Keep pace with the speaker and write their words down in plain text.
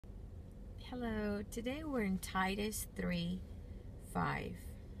Hello, today we're in Titus 3:5.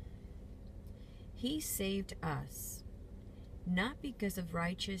 He saved us, not because of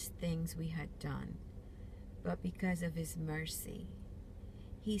righteous things we had done, but because of his mercy.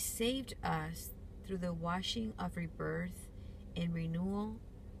 He saved us through the washing of rebirth and renewal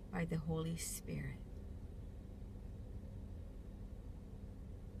by the Holy Spirit.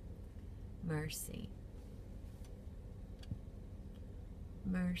 Mercy.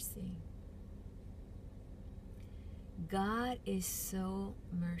 Mercy. God is so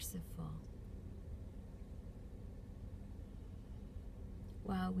merciful.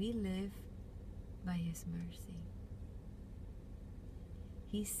 While we live by his mercy,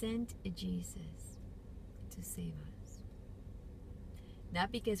 he sent Jesus to save us.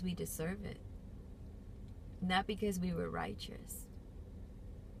 Not because we deserve it, not because we were righteous,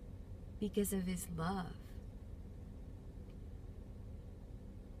 because of his love.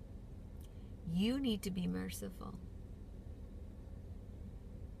 You need to be merciful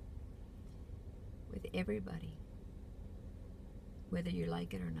with everybody, whether you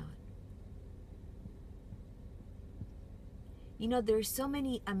like it or not. You know, there's so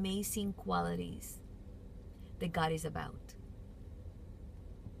many amazing qualities that God is about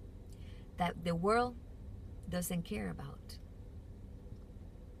that the world doesn't care about.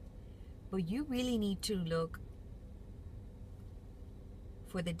 But you really need to look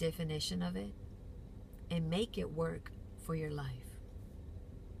for the definition of it and make it work for your life.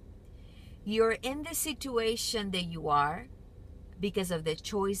 You're in the situation that you are because of the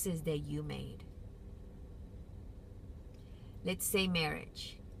choices that you made. Let's say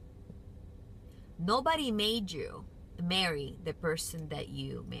marriage. Nobody made you marry the person that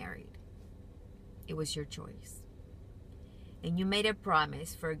you married. It was your choice. And you made a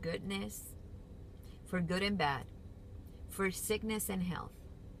promise for goodness, for good and bad, for sickness and health.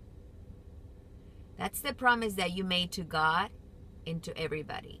 That's the promise that you made to God and to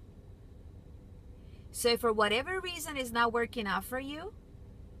everybody. So if for whatever reason it's not working out for you,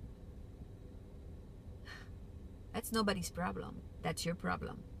 that's nobody's problem. That's your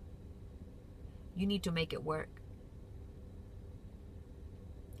problem. You need to make it work.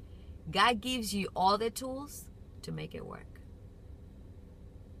 God gives you all the tools to make it work.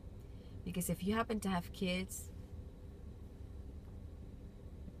 Because if you happen to have kids,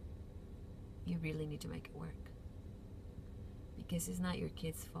 you really need to make it work. Because it's not your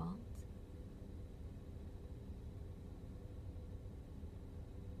kid's fault.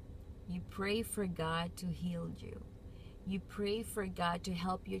 You pray for God to heal you. You pray for God to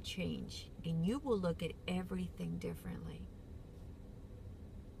help you change. And you will look at everything differently.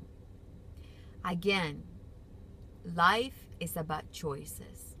 Again, life is about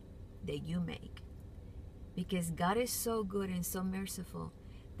choices that you make. Because God is so good and so merciful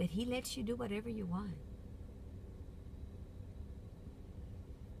that he lets you do whatever you want.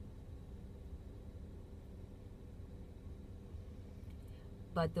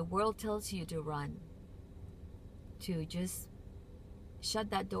 But the world tells you to run, to just shut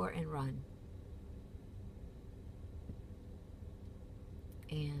that door and run.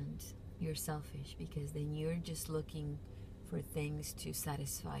 And you're selfish because then you're just looking for things to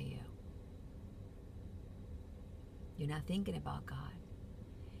satisfy you. You're not thinking about God.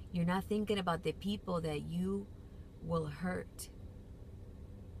 You're not thinking about the people that you will hurt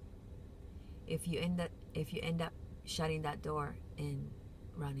if you end up shutting that door and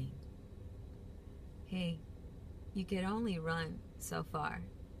running. Hey, you can only run so far.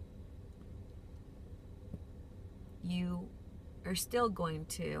 You are still going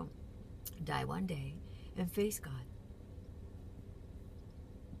to die one day and face God.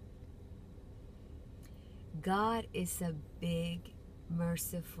 God is a big,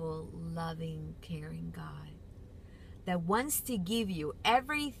 merciful, loving, caring God that wants to give you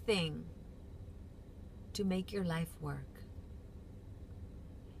everything to make your life work.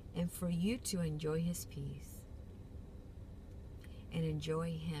 And for you to enjoy his peace and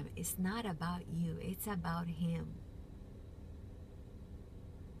enjoy him. It's not about you. It's about him.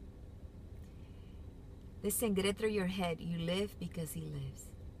 Listen, get it through your head. You live because he lives.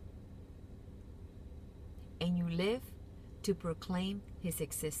 And you live to proclaim his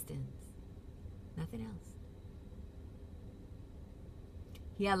existence. Nothing else.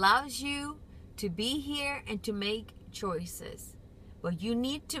 He allows you to be here and to make choices. But you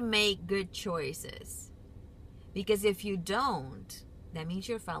need to make good choices. Because if you don't, that means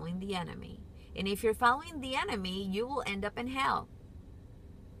you're following the enemy. And if you're following the enemy, you will end up in hell.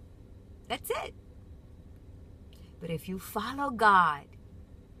 That's it. But if you follow God,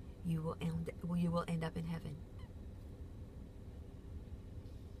 you will end up in heaven.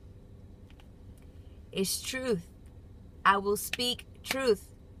 is truth. I will speak truth.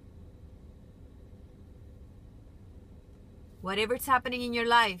 Whatever's happening in your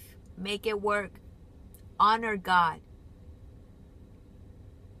life, make it work. Honor God.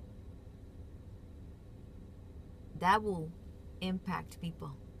 That will impact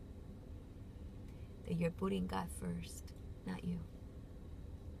people. That you're putting God first, not you.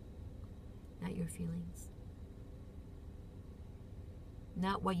 Not your feelings.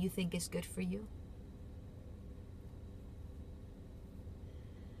 Not what you think is good for you.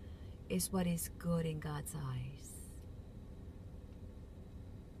 It's what is good in God's eyes.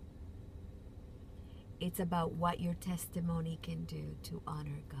 It's about what your testimony can do to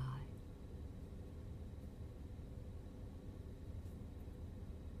honor God.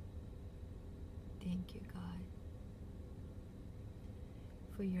 Thank you, God,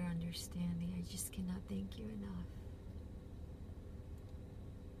 for your understanding. I just cannot thank you enough.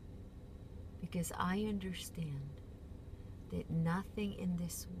 Because I understand that nothing in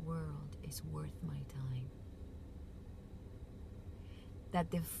this world is worth my time.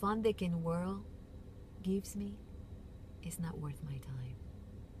 That the fun that the world gives me is not worth my time.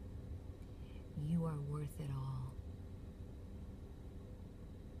 You are worth it all.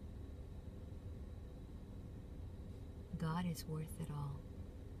 God is worth it all.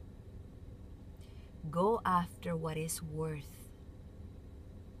 Go after what is worth.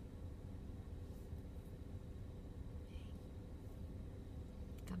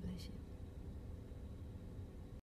 God bless you.